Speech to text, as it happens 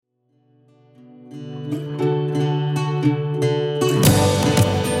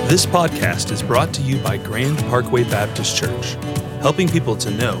This podcast is brought to you by Grand Parkway Baptist Church, helping people to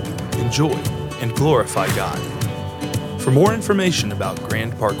know, enjoy, and glorify God. For more information about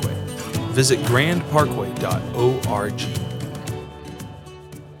Grand Parkway, visit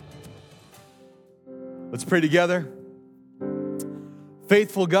grandparkway.org. Let's pray together.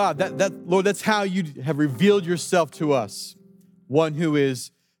 Faithful God, Lord, that's how you have revealed yourself to us. One who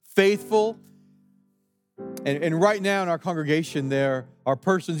is faithful. And right now in our congregation, there are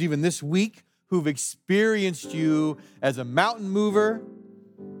persons even this week who've experienced you as a mountain mover.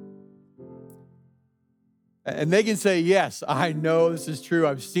 And they can say, yes, I know this is true.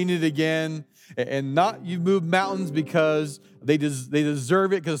 I've seen it again. And not you move mountains because they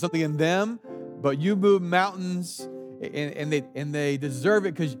deserve it because of something in them, but you move mountains and they deserve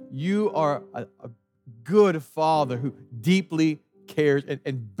it because you are a good Father who deeply cares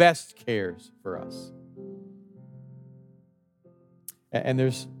and best cares for us. And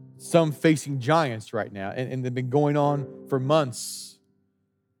there's some facing giants right now, and they've been going on for months.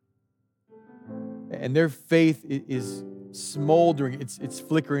 And their faith is smoldering, it's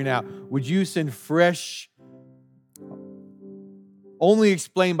flickering out. Would you send fresh, only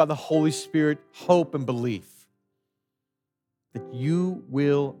explained by the Holy Spirit, hope and belief that you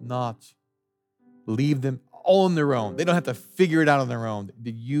will not leave them all on their own. They don't have to figure it out on their own.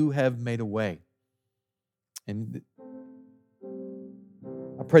 That you have made a way. And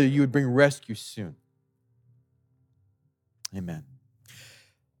I pray that you would bring rescue soon. Amen.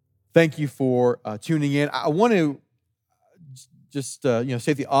 Thank you for tuning in. I want to just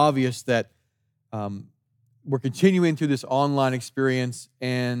state the obvious that we're continuing through this online experience,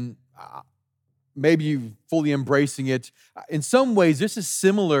 and maybe you fully embracing it. In some ways, this is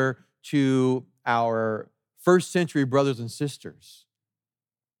similar to our first century brothers and sisters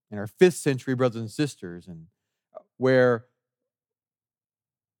and our 5th century brothers and sisters, and where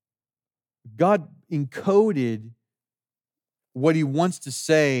God encoded what he wants to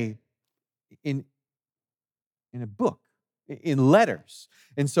say in a book, in letters.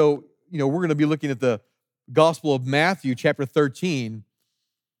 And so, we're going to be looking at the Gospel of Matthew, chapter 13.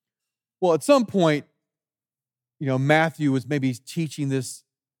 Well, at some point, Matthew was maybe teaching this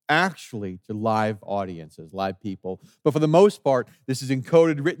actually to live audiences, live people. But for the most part, this is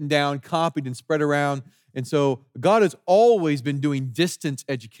encoded, written down, copied, and spread around. And so God has always been doing distance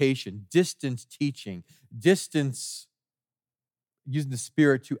education, distance teaching, distance using the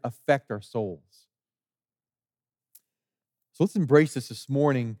Spirit to affect our souls. So let's embrace this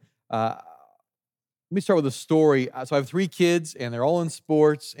morning. Let me start with a story. So I have 3 kids, and they're all in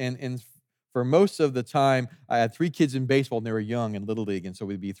sports. And for most of the time, I had 3 kids in baseball, and they were young in Little League. And so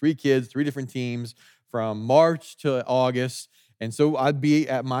we'd be 3 kids, 3 different teams from March to August. And so I'd be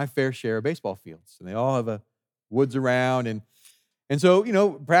at my fair share of baseball fields. And they all have a woods around. And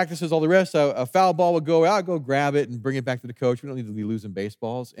so, practices, all the rest, a foul ball would go out, I'd go grab it and bring it back to the coach. We don't need to be losing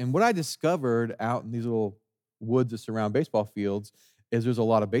baseballs. And what I discovered out in these little woods that surround baseball fields is there's a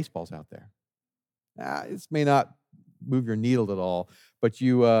lot of baseballs out there. This may not move your needle at all, but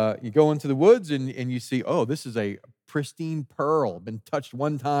you go into the woods and you see, oh, this is a pristine pearl, been touched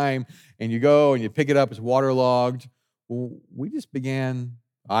one time, and you go and you pick it up, it's waterlogged. Well,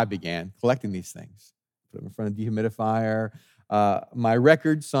 I began collecting these things, put them in front of the dehumidifier. My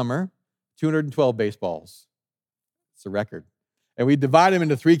record summer, 212 baseballs. It's a record. And we divide them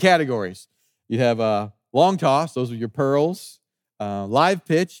into 3 categories. You'd have long toss, those are your pearls, live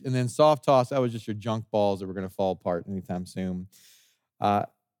pitch, and then soft toss, that was just your junk balls that were going to fall apart anytime soon. My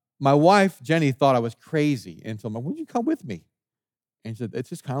wife, Jenny, thought I was crazy and told me, would you come with me? And she said, it's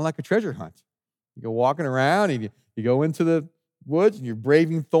just kind of like a treasure hunt. You go walking around and you go into the woods and you're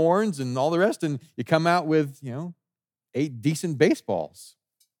braving thorns and all the rest, and you come out with, 8 decent baseballs.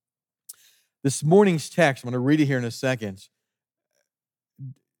 This morning's text, I'm going to read it here in a second,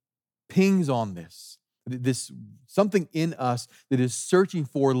 pings on this something in us that is searching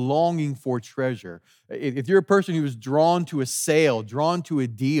for, longing for treasure. If you're a person who is drawn to a sale, drawn to a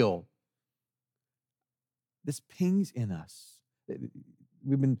deal, this pings in us.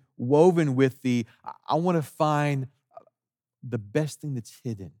 We've been woven with I want to find the best thing that's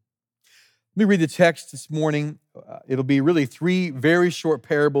hidden. Let me read the text this morning. It'll be really 3 very short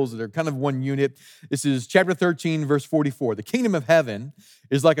parables that are kind of one unit. This is chapter 13, verse 44. The kingdom of heaven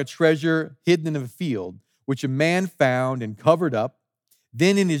is like a treasure hidden in a field, which a man found and covered up.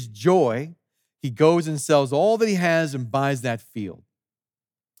 Then in his joy, he goes and sells all that he has and buys that field.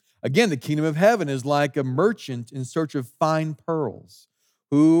 Again, the kingdom of heaven is like a merchant in search of fine pearls,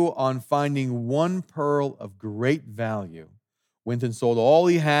 who, on finding one pearl of great value, went and sold all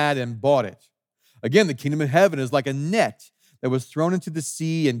he had and bought it. Again, the kingdom of heaven is like a net that was thrown into the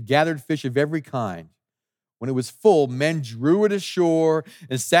sea and gathered fish of every kind. When it was full, men drew it ashore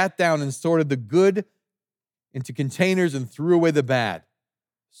and sat down and sorted the good into containers and threw away the bad.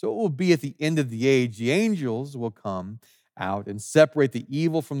 So it will be at the end of the age. The angels will come out and separate the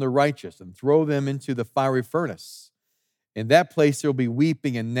evil from the righteous and throw them into the fiery furnace. In that place there will be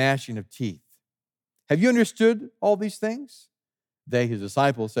weeping and gnashing of teeth. Have you understood all these things? They, his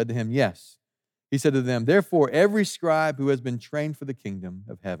disciples, said to him, yes. He said to them, therefore, every scribe who has been trained for the kingdom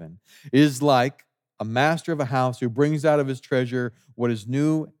of heaven is like a master of a house who brings out of his treasure what is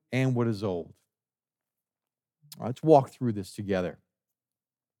new and what is old. All right, let's walk through this together.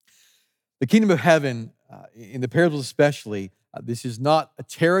 The kingdom of heaven, in the parables especially, this is not a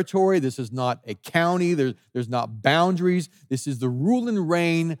territory. This is not a county. There's not boundaries. This is the rule and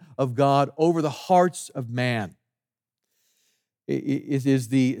reign of God over the hearts of man. It is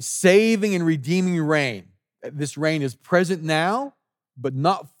the saving and redeeming reign. This reign is present now, but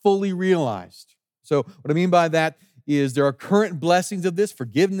not fully realized. So what I mean by that is there are current blessings of this,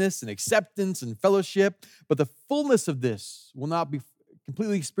 forgiveness and acceptance and fellowship, but the fullness of this will not be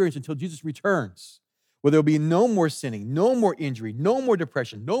completely experienced until Jesus returns, where there will be no more sinning, no more injury, no more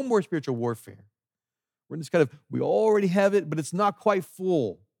depression, no more spiritual warfare. We're in this kind of, we already have it, but it's not quite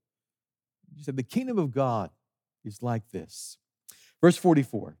full. He said the kingdom of God is like this. Verse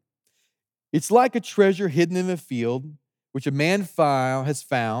 44, it's like a treasure hidden in a field, which a man has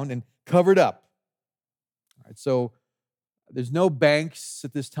found and covered up. All right, so there's no banks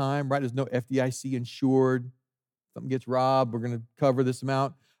at this time, right? There's no FDIC insured. Something gets robbed, we're going to cover this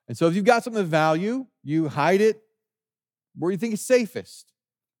amount. And so if you've got something of value, you hide it where you think is safest.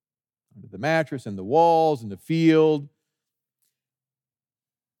 Under the mattress, and the walls, in the field.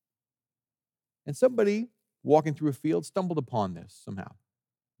 And somebody walking through a field stumbled upon this somehow,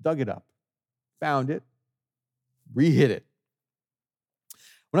 dug it up, found it, re-hid it.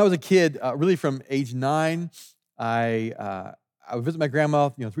 When I was a kid, really from age 9, I would visit my grandma,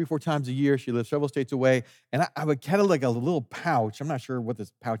 3-4 times a year. She lived several states away. And I would carry like a little pouch. I'm not sure what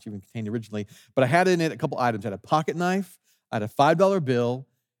this pouch even contained originally, but I had in it a couple items. I had a pocket knife, I had a $5 bill,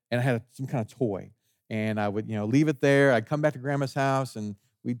 and I had some kind of toy. And I would, leave it there. I'd come back to grandma's house and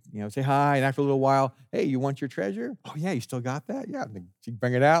we'd, say hi. And after a little while, hey, you want your treasure? Oh, yeah, you still got that? Yeah. And she'd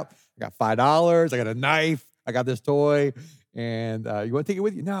bring it out. I got $5. I got a knife. I got this toy. And you want to take it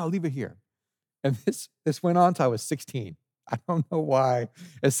with you? No, I'll leave it here. And this went on until I was 16. I don't know why.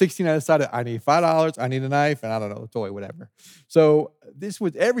 At 16, I decided I need $5, I need a knife, and I don't know, a toy, whatever. So this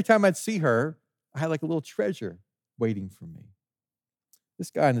was, every time I'd see her, I had like a little treasure waiting for me. This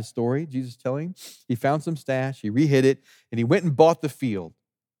guy in the story, Jesus telling, he found some stash, he re-hid it, and he went and bought the field.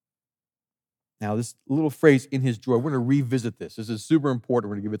 Now, this little phrase, in his drawer, we're going to revisit this. This is super important.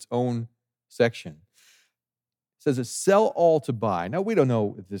 We're going to give its own section. It says, sell all to buy. Now, we don't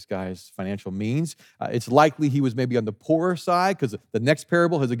know if this guy's financial means. It's likely he was maybe on the poorer side, because the next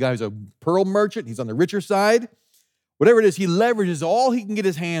parable has a guy who's a pearl merchant. He's on the richer side. Whatever it is, he leverages all he can get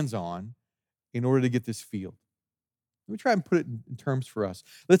his hands on in order to get this field. Let me try and put it in terms for us.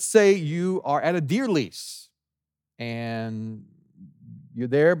 Let's say you are at a deer lease, and you're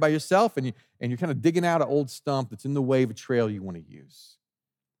there by yourself, and you're kind of digging out an old stump that's in the way of a trail you want to use.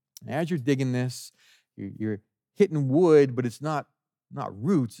 And as you're digging this, you're hitting wood, but it's not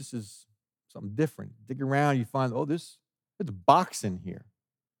roots. This is something different. Dig around, you find, there's a box in here.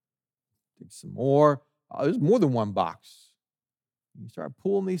 Dig some more. There's more than one box. You start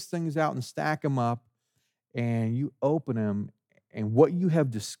pulling these things out and stack them up, and you open them, and what you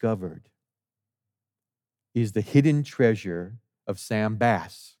have discovered is the hidden treasure of Sam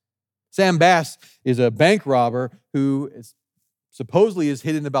Bass. Sam Bass is a bank robber who supposedly is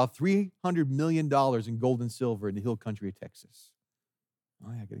hidden about $300 million in gold and silver in the hill country of Texas.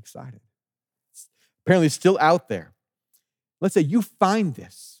 Oh, yeah, I get excited. It's apparently still out there. Let's say you find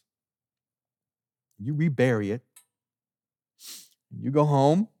this. You rebury it. You go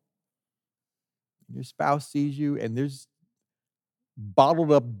home. And your spouse sees you, and there's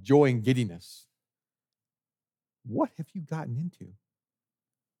bottled up joy and giddiness. What have you gotten into?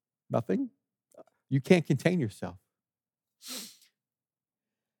 Nothing? You can't contain yourself.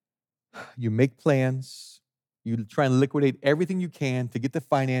 You make plans. You try and liquidate everything you can to get the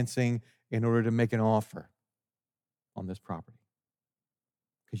financing in order to make an offer on this property.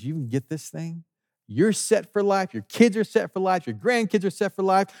 Because you can get this thing. You're set for life. Your kids are set for life. Your grandkids are set for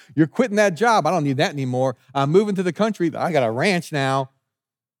life. You're quitting that job. I don't need that anymore. I'm moving to the country. I got a ranch now.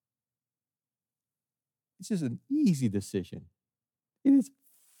 This is an easy decision. It is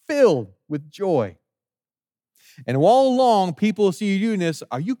filled with joy. And all along, people see you doing this.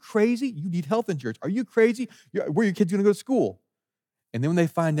 Are you crazy? You need health insurance. Are you crazy? Where are your kids going to go to school? And then when they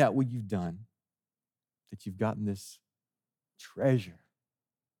find out what you've done, that you've gotten this treasure,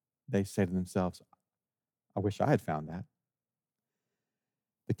 they say to themselves, I wish I had found that.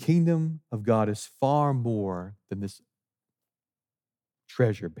 The kingdom of God is far more than this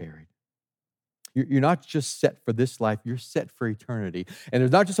treasure buried. You're not just set for this life, you're set for eternity. And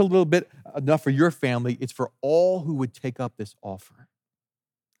there's not just a little bit enough for your family, it's for all who would take up this offer.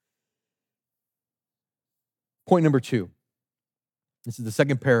 Point number 2. This is the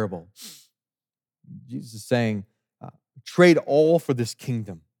second parable. Jesus is saying, trade all for this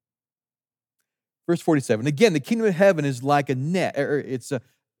kingdom. Verse 47, again, the kingdom of heaven is like a net,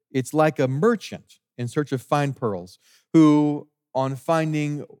 it's like a merchant in search of fine pearls, who, on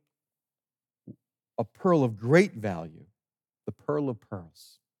finding a pearl of great value, the pearl of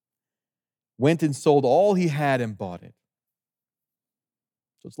pearls, went and sold all he had and bought it.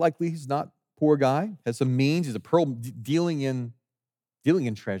 So it's likely he's not a poor guy, has some means, he's a pearl dealing in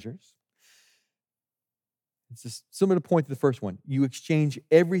treasures. It's just similar to point to the first one. You exchange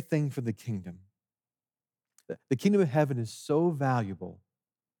everything for the kingdom. The kingdom of heaven is so valuable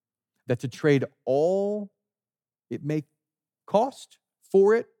that to trade all it may cost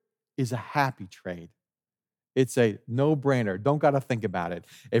for it is a happy trade. It's a no-brainer. Don't got to think about it.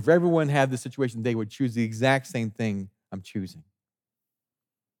 If everyone had this situation, they would choose the exact same thing I'm choosing.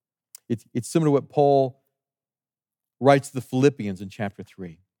 It's similar to what Paul writes to the Philippians in chapter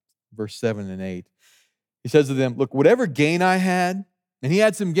 3, verse 7 and 8. He says to them, look, whatever gain I had, and he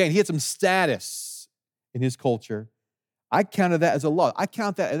had some gain, he had some status in his culture, I counted that as a loss. I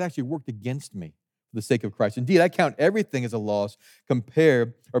count that as actually worked against me for the sake of Christ. Indeed, I count everything as a loss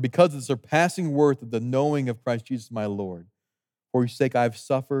compared or because of the surpassing worth of the knowing of Christ Jesus my Lord, for whose sake I have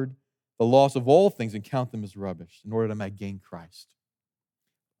suffered the loss of all things and count them as rubbish in order that I might gain Christ.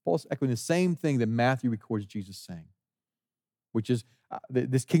 Paul's echoing the same thing that Matthew records Jesus saying, which is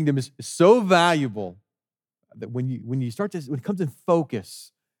this kingdom is so valuable that when it comes in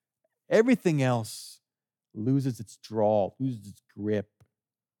focus, everything else loses its draw, loses its grip.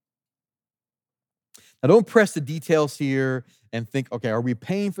 Now, don't press the details here and think, okay, are we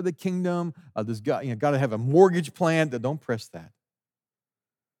paying for the kingdom? Does God, got to have a mortgage plan? Don't press that.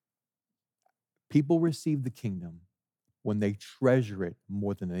 People receive the kingdom when they treasure it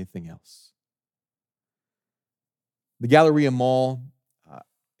more than anything else. The Galleria Mall,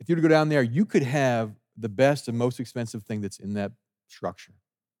 if you were to go down there, you could have the best and most expensive thing that's in that structure,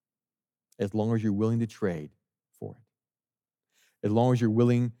 as long as you're willing to trade for it, as long as you're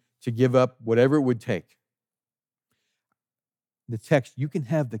willing to give up whatever it would take. The text, you can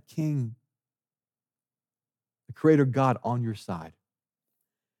have the King, the Creator God on your side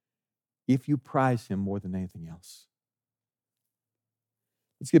if you prize Him more than anything else.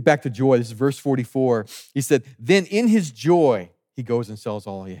 Let's get back to joy. This is verse 44. He said, then in his joy, he goes and sells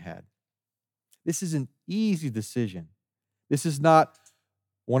all he had. This is an easy decision. This is not,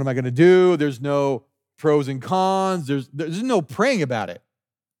 what am I going to do? There's no pros and cons. There's no praying about it.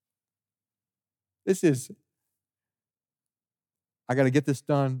 This is, I got to get this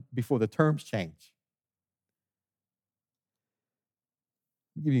done before the terms change.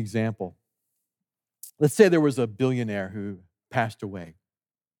 I'll give you an example. Let's say there was a billionaire who passed away.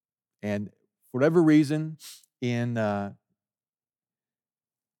 And for whatever reason, in the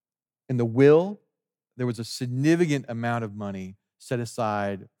will, there was a significant amount of money set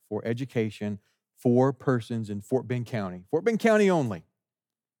aside for education for persons in Fort Bend County only.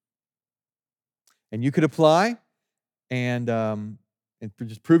 And you could apply and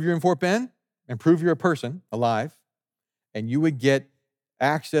just prove you're in Fort Bend and prove you're a person alive, and you would get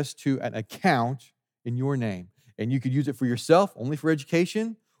access to an account in your name. And you could use it for yourself, only for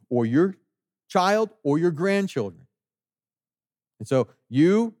education, or your child, or your grandchildren. And so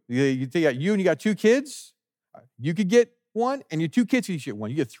you and you got 2 kids, you could get one, and your 2 kids each get one.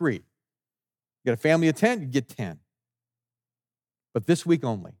 You get 3. You got a family of 10, you get 10. But this week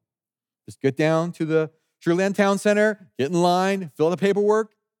only. Just get down to the Sugarland Town Center, get in line, fill out the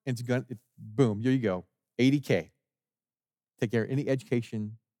paperwork, and boom, here you go, $80K. Take care of any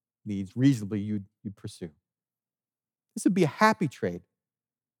education needs reasonably you'd pursue. This would be a happy trade.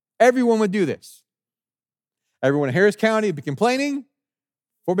 Everyone would do this. Everyone in Harris County would be complaining.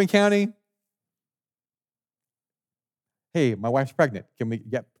 Fort Bend County, hey, my wife's pregnant. Can we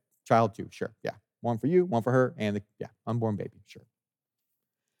get child 2? Sure, yeah. One for you, one for her, and unborn baby, sure.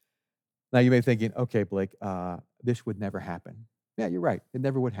 Now you may be thinking, okay, Blake, this would never happen. Yeah, you're right. It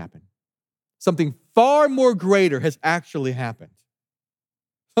never would happen. Something far more greater has actually happened.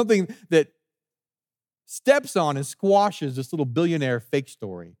 Something that steps on and squashes this little billionaire fake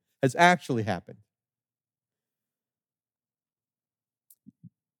story has actually happened.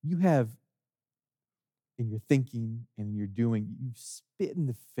 You have, in your thinking and in your doing, you've spit in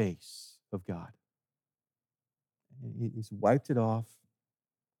the face of God. And He's wiped it off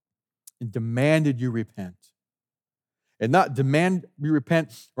and demanded you repent. And not demand you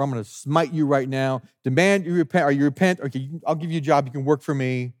repent, or I'm going to smite you right now. Demand you repent, or you repent, okay, I'll give you a job, you can work for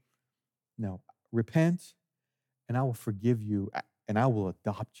me. No, repent, and I will forgive you, and I will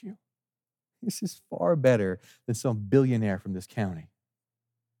adopt you. This is far better than some billionaire from this county.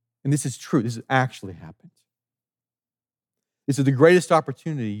 And this is true. This has actually happened. This is the greatest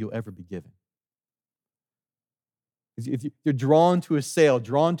opportunity you'll ever be given. If you're drawn to a sale,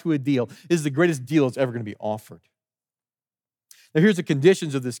 drawn to a deal, this is the greatest deal that's ever going to be offered. Now, here's the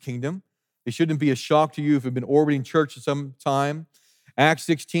conditions of this kingdom. It shouldn't be a shock to you if you've been orbiting church for some time. Acts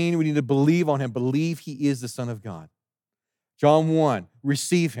 16, we need to believe on him. Believe he is the Son of God. John 1,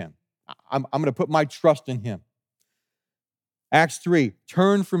 receive him. I'm going to put my trust in him. Acts 3,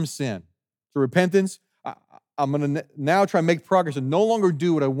 turn from sin to repentance. I'm going to now try and make progress and no longer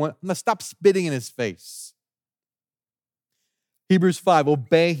do what I want. I'm going to stop spitting in his face. Hebrews 5,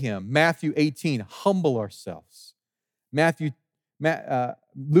 obey him. Matthew 18, humble ourselves.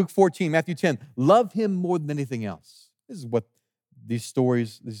 Luke 14, Matthew 10, love him more than anything else. This is what these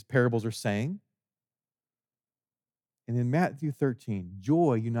stories, these parables are saying. And in Matthew 13,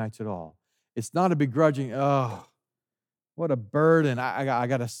 joy unites it all. It's not a begrudging, oh, what a burden. I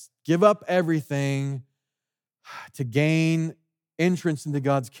got to give up everything to gain entrance into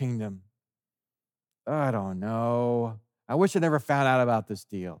God's kingdom. I don't know. I wish I never found out about this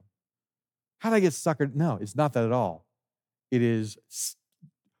deal. How did I get suckered? No, it's not that at all. It is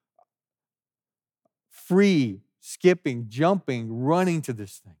free, skipping, jumping, running to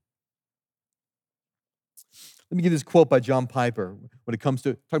this thing. Let me give this quote by John Piper when it comes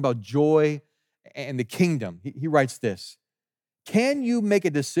to talking about joy and the kingdom. He writes this: can you make a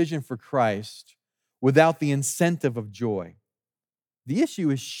decision for Christ without the incentive of joy? The issue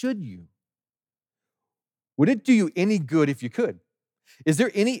is, should you? Would it do you any good if you could? Is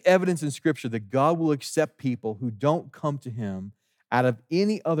there any evidence in Scripture that God will accept people who don't come to him out of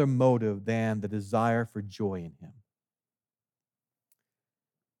any other motive than the desire for joy in him?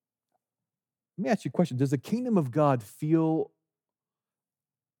 Let me ask you a question. Does the kingdom of God feel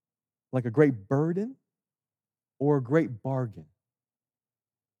like a great burden or a great bargain?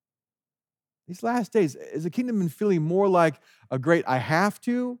 These last days, is the kingdom been feeling more like a great I have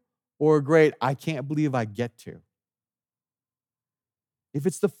to or a great I can't believe I get to? If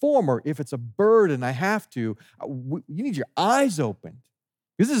it's the former, if it's a burden, I have to, you need your eyes opened.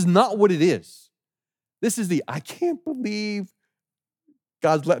 This is not what it is. This is the I can't believe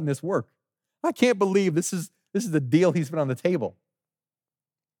God's letting this work. I can't believe this is the deal he's put on the table.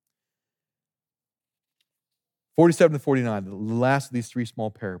 47 to 49, the last of these three small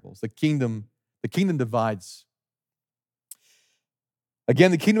parables. The kingdom divides.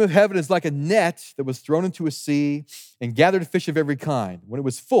 Again, the kingdom of heaven is like a net that was thrown into a sea and gathered fish of every kind. When it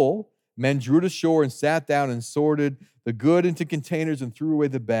was full, men drew it ashore and sat down and sorted the good into containers and threw away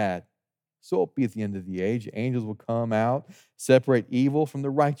the bad. So it'll be at the end of the age. Angels will come out, separate evil from the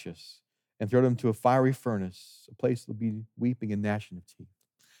righteous, and throw them to a fiery furnace, a place that will be weeping and gnashing of teeth.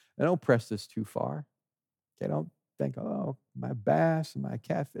 Now, don't press this too far. Okay, don't think, oh, my bass and my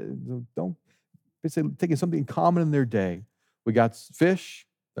catfish. Don't. It's taking something common in their day. We got fish.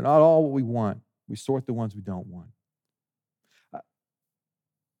 They're not all what we want. We sort the ones we don't want.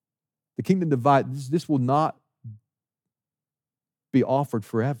 The kingdom divide. This will not be offered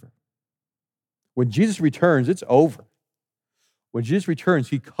forever. When Jesus returns, it's over. When Jesus returns,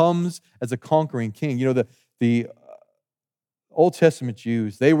 he comes as a conquering king. You know, the Old Testament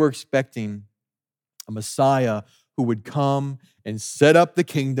Jews, they were expecting a Messiah who would come and set up the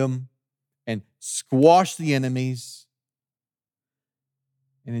kingdom and squash the enemies.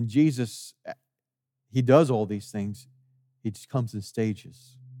 And in Jesus, he does all these things. He just comes in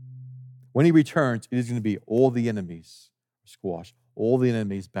stages. When he returns, it is going to be all the enemies squashed, all the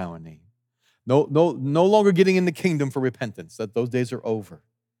enemies bow a knee. No longer getting in the kingdom for repentance. Those days are over.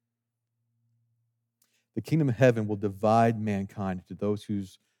 The kingdom of heaven will divide mankind into those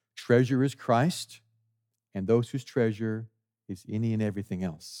whose treasure is Christ and those whose treasure is any and everything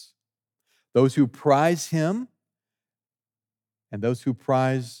else. Those who prize him and those who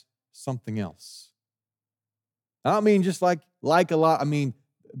prize something else. I don't mean just like a lot. I mean,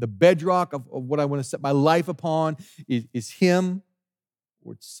 the bedrock of what I want to set my life upon is him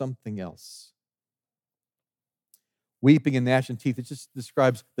or it's something else. Weeping and gnashing teeth, it just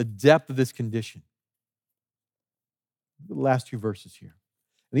describes the depth of this condition. The last two verses here.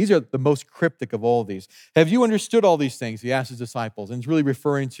 And these are the most cryptic of all these. Have you understood all these things? He asked his disciples. And it's really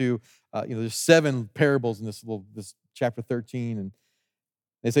referring to, there's 7 parables in this chapter 13. And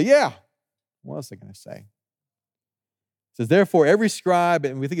they say, yeah. What else are they going to say? It says, therefore, every scribe,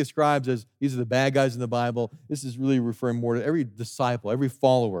 and we think of scribes as these are the bad guys in the Bible. This is really referring more to every disciple, every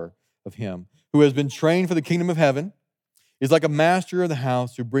follower of him who has been trained for the kingdom of heaven is like a master of the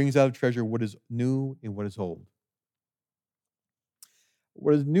house who brings out of treasure what is new and what is old.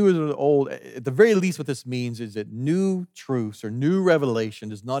 What is new and old, at the very least what this means is that new truths or new revelation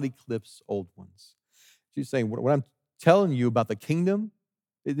does not eclipse old ones. She's saying, what I'm telling you about the kingdom,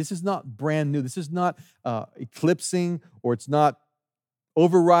 this is not brand new. This is not eclipsing, or it's not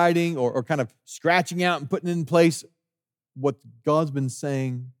overriding or kind of scratching out and putting in place what God's been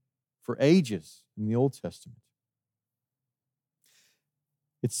saying for ages in the Old Testament.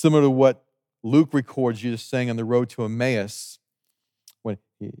 It's similar to what Luke records Jesus saying on the road to Emmaus when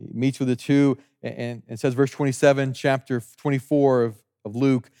he meets with the two and says, verse 27, chapter 24 of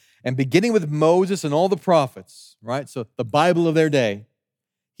Luke, and beginning with Moses and all the prophets, right? So the Bible of their day,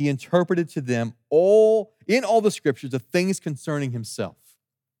 he interpreted to them in all the scriptures the things concerning himself.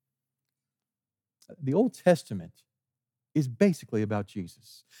 The Old Testament is basically about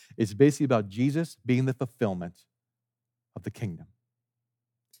Jesus. It's basically about Jesus being the fulfillment of the kingdom.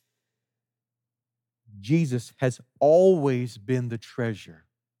 Jesus has always been the treasure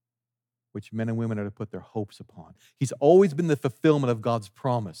which men and women are to put their hopes upon. He's always been the fulfillment of God's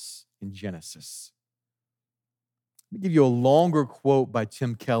promise in Genesis. Let me give you a longer quote by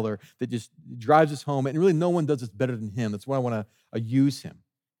Tim Keller that just drives us home, and really no one does this better than him. That's why I want to use him.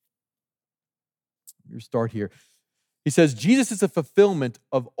 Let me start here. He says, Jesus is the fulfillment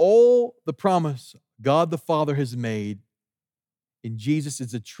of all the promise God the Father has made. In Jesus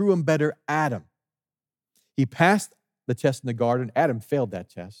is the true and better Adam. He passed the test in the garden. Adam failed that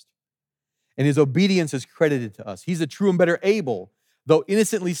test. And his obedience is credited to us. He's the true and better Abel. Though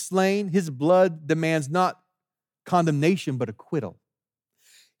innocently slain, his blood demands not condemnation, but acquittal.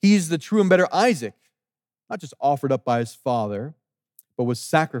 He's the true and better Isaac, not just offered up by his father, but was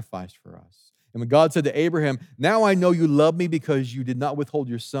sacrificed for us. And when God said to Abraham, now I know you love me because you did not withhold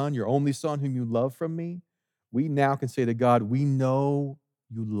your son, your only son whom you love from me, we now can say to God, we know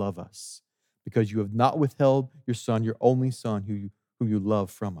you love us because you have not withheld your son, your only son who you love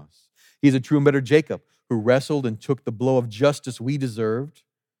from us. He's a true and better Jacob who wrestled and took the blow of justice we deserved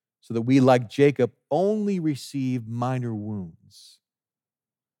so that we, like Jacob, only receive minor wounds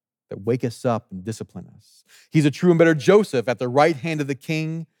that wake us up and discipline us. He's a true and better Joseph at the right hand of the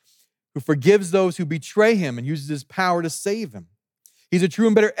king who forgives those who betray him and uses his power to save him. He's a true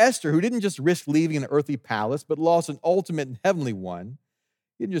and better Esther who didn't just risk leaving an earthly palace, but lost an ultimate and heavenly one.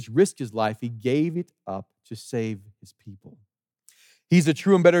 He didn't just risk his life, he gave it up to save his people. He's a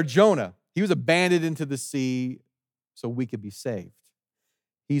true and better Jonah. He was abandoned into the sea so we could be saved.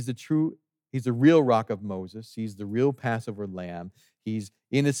 He's the real rock of Moses. He's the real Passover lamb. He's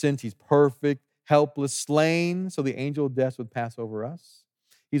innocent, he's perfect, helpless, slain, so the angel of death would pass over us.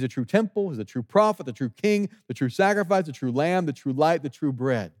 He's a true temple, he's a true prophet, the true king, the true sacrifice, the true lamb, the true light, the true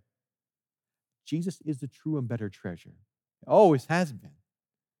bread. Jesus is the true and better treasure. It always has been.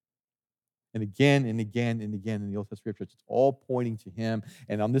 And again and again and again in the Old Testament scriptures, it's all pointing to him.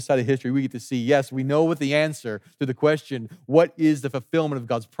 And on this side of history, we get to see, yes, we know what the answer to the question, what is the fulfillment of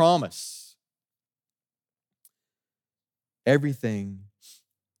God's promise? Everything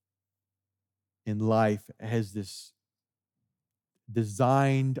in life has this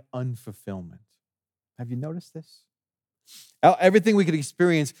designed unfulfillment. Have you noticed this? Everything we could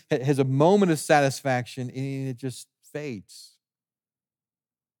experience has a moment of satisfaction and it just fades.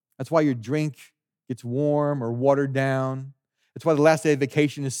 That's why your drink gets warm or watered down. It's why the last day of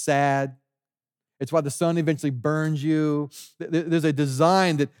vacation is sad. It's why the sun eventually burns you. There's a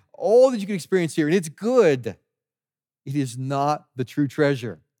design that all that you can experience here, and it's good. It is not the true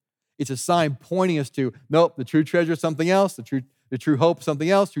treasure. It's a sign pointing us to, nope, the true treasure is something else. The true hope is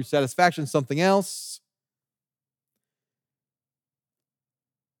something else. True satisfaction is something else.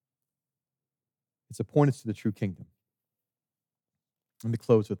 It's a point us to the true kingdom. Let me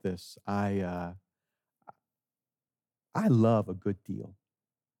close with this. I love a good deal.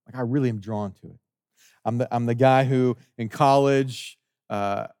 Like I really am drawn to it. I'm the guy who in college, you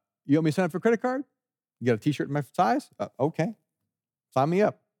want me to sign up for a credit card? You got a t-shirt in my size? Okay. Sign me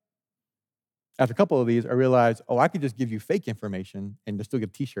up. After a couple of these, I realized, I could just give you fake information and just still get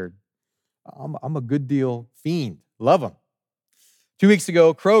a t-shirt. I'm a good deal fiend. Love them. 2 weeks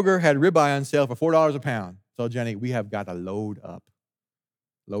ago, Kroger had ribeye on sale for $4 a pound. So Jenny, we have got to load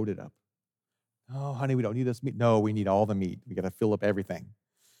it up. Oh, honey, we don't need this meat. No, we need all the meat. We got to fill up everything.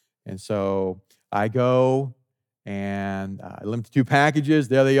 And so I go and I limit 2 packages.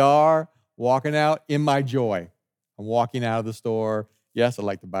 There they are, walking out in my joy. I'm walking out of the store. Yes, I'd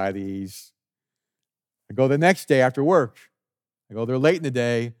like to buy these. I go the next day after work. I go there late in the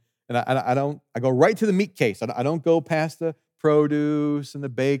day, and I go right to the meat case. I don't go past the produce and the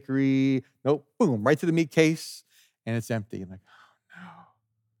bakery. Nope, boom, right to the meat case, and it's empty. I'm like, oh no,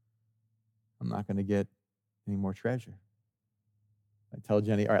 I'm not going to get any more treasure. I tell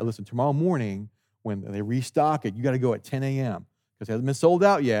Jenny, all right, listen, tomorrow morning when they restock it, you got to go at 10 a.m. because it hasn't been sold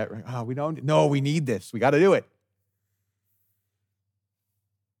out yet. Right? Oh, we need this. We got to do it.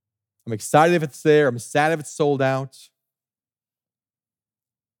 I'm excited if it's there. I'm sad if it's sold out.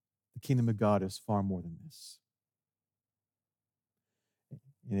 The kingdom of God is far more than this.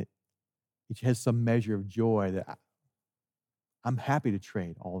 And it has some measure of joy that I'm happy to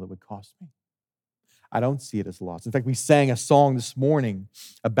trade all that would cost me. I don't see it as loss. In fact, we sang a song this morning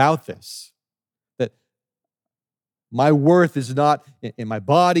about this, that my worth is not in my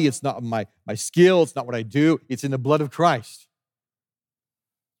body, it's not my skill, it's not what I do, it's in the blood of Christ.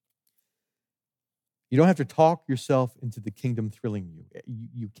 You don't have to talk yourself into the kingdom thrilling you.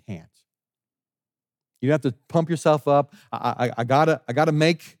 You can't. You don't have to pump yourself up. I gotta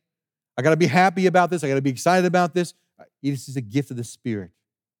be happy about this. I gotta be excited about this. This is a gift of the Spirit.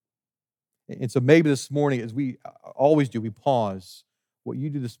 And so maybe this morning, as we always do, we pause. What you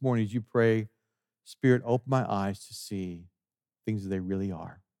do this morning is you pray, Spirit, open my eyes to see things as they really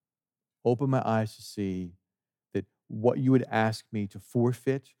are. Open my eyes to see that what you would ask me to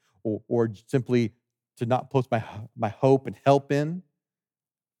forfeit or simply to not post my hope and help in,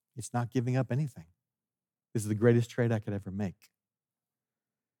 it's not giving up anything. This is the greatest trade I could ever make.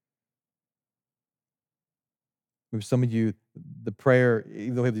 Maybe some of you, the prayer,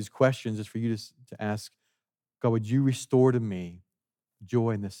 even though we have these questions, is for you to ask, God, would you restore to me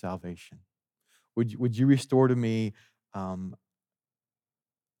joy in this salvation? Would you restore to me the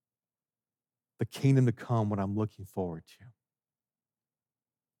kingdom to come, what I'm looking forward to?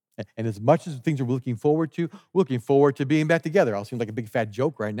 And as much as things we're looking forward to being back together. I'll seem like a big fat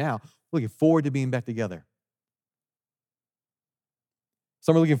joke right now. Looking forward to being back together.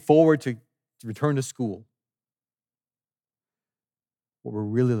 Some are looking forward to return to school. What we're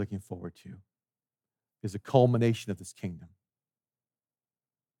really looking forward to is the culmination of this kingdom.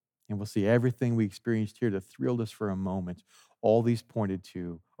 And we'll see everything we experienced here that thrilled us for a moment. All these pointed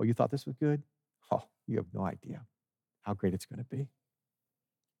to, oh, you thought this was good? Oh, you have no idea how great it's going to be.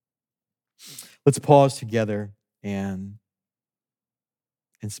 Let's pause together and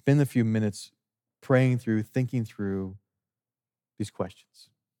spend a few minutes praying through, thinking through these questions.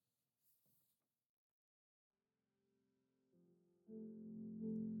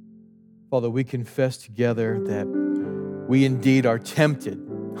 Father, we confess together that we indeed are tempted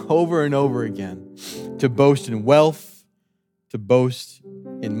over and over again to boast in wealth, to boast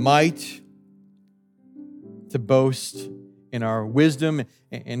in might, to boast in our wisdom,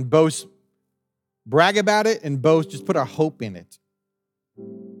 and boast, brag about it, and boast, just put our hope in it.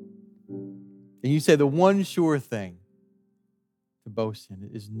 And you say the one sure thing to boast in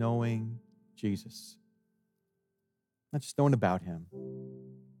is knowing Jesus. Not just knowing about him,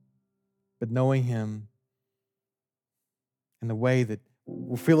 but knowing him in the way that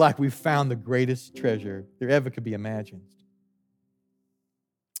we feel like we've found the greatest treasure there ever could be imagined.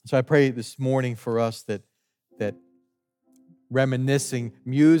 So I pray this morning for us that reminiscing,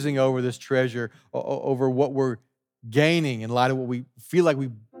 musing over this treasure, over what we're gaining in light of what we feel like we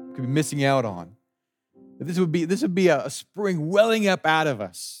could be missing out on, that this would be a spring welling up out of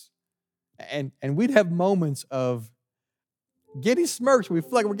us. And we'd have moments of giddy smirks where we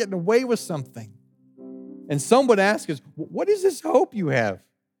feel like we're getting away with something. And some would ask us, what is this hope you have?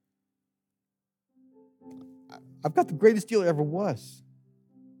 I've got the greatest deal there ever was.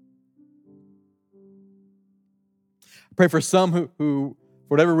 I pray for some who for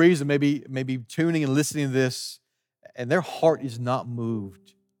whatever reason, maybe tuning and listening to this, and their heart is not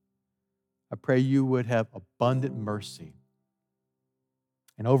moved. I pray you would have abundant mercy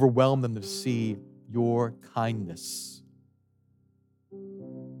and overwhelm them to see your kindness.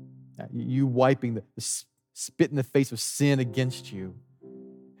 You wiping the spit in the face of sin against you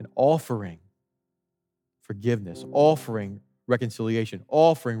and offering forgiveness, offering reconciliation,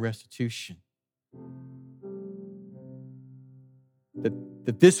 offering restitution.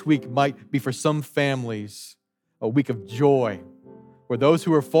 That this week might be for some families a week of joy, where those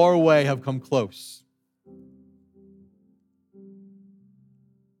who are far away have come close.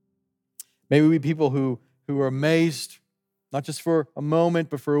 Maybe we be people who are amazed, not just for a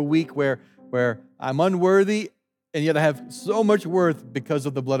moment, but for a week, where where I'm unworthy and yet I have so much worth because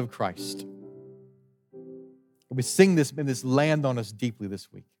of the blood of Christ. We sing this, and this land on us deeply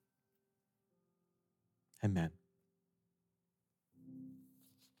this week. Amen.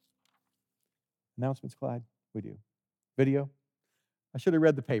 Announcements, Clyde? We do. Video? I should have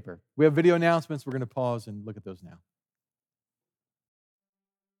read the paper. We have video announcements. We're going to pause and look at those now.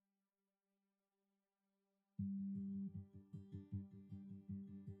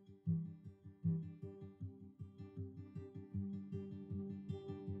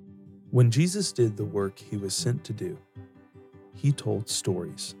 When Jesus did the work he was sent to do, he told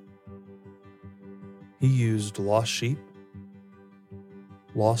stories. He used lost sheep,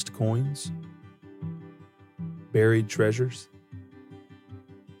 lost coins, buried treasures,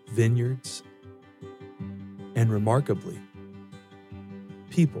 vineyards, and remarkably,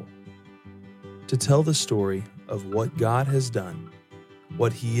 people to tell the story of what God has done,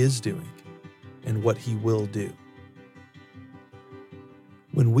 what he is doing, and what he will do.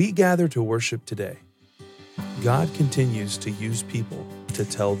 When we gather to worship today, God continues to use people to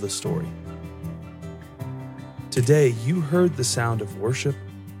tell the story. Today, you heard the sound of worship,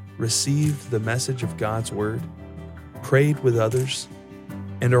 received the message of God's word, prayed with others,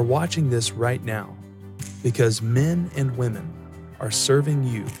 and are watching this right now because men and women are serving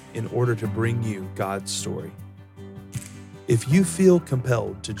you in order to bring you God's story. If you feel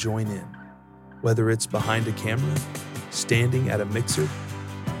compelled to join in, whether it's behind a camera, standing at a mixer,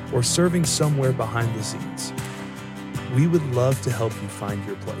 or serving somewhere behind the scenes, we would love to help you find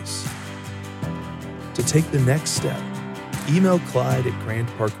your place. To take the next step, email Clyde at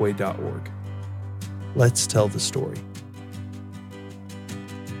grandparkway.org. Let's tell the story.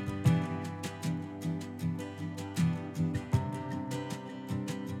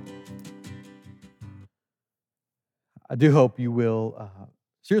 I do hope you will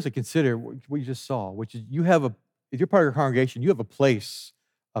seriously consider what you just saw, which is if you're part of your congregation, you have a place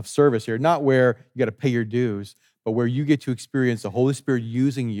of service here, not where you got to pay your dues, but where you get to experience the Holy Spirit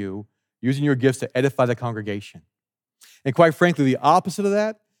using your gifts to edify the congregation. And quite frankly, the opposite of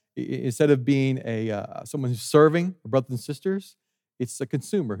that, instead of being someone who's serving brothers and sisters, it's a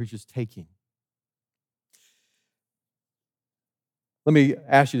consumer who's just taking. Let me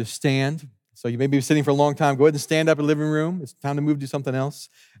ask you to stand. So you may be sitting for a long time. Go ahead and stand up in the living room. It's time to move to something else.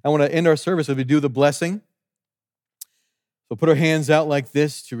 I want to end our service as we do the blessing. So put our hands out like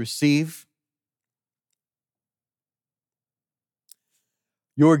this to receive.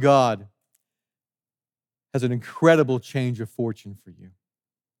 Your God has an incredible change of fortune for you.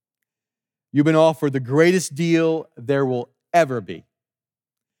 You've been offered the greatest deal there will ever be.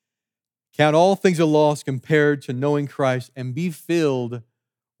 Count all things a loss compared to knowing Christ and be filled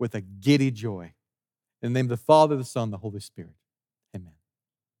with a giddy joy. In the name of the Father, the Son, the Holy Spirit.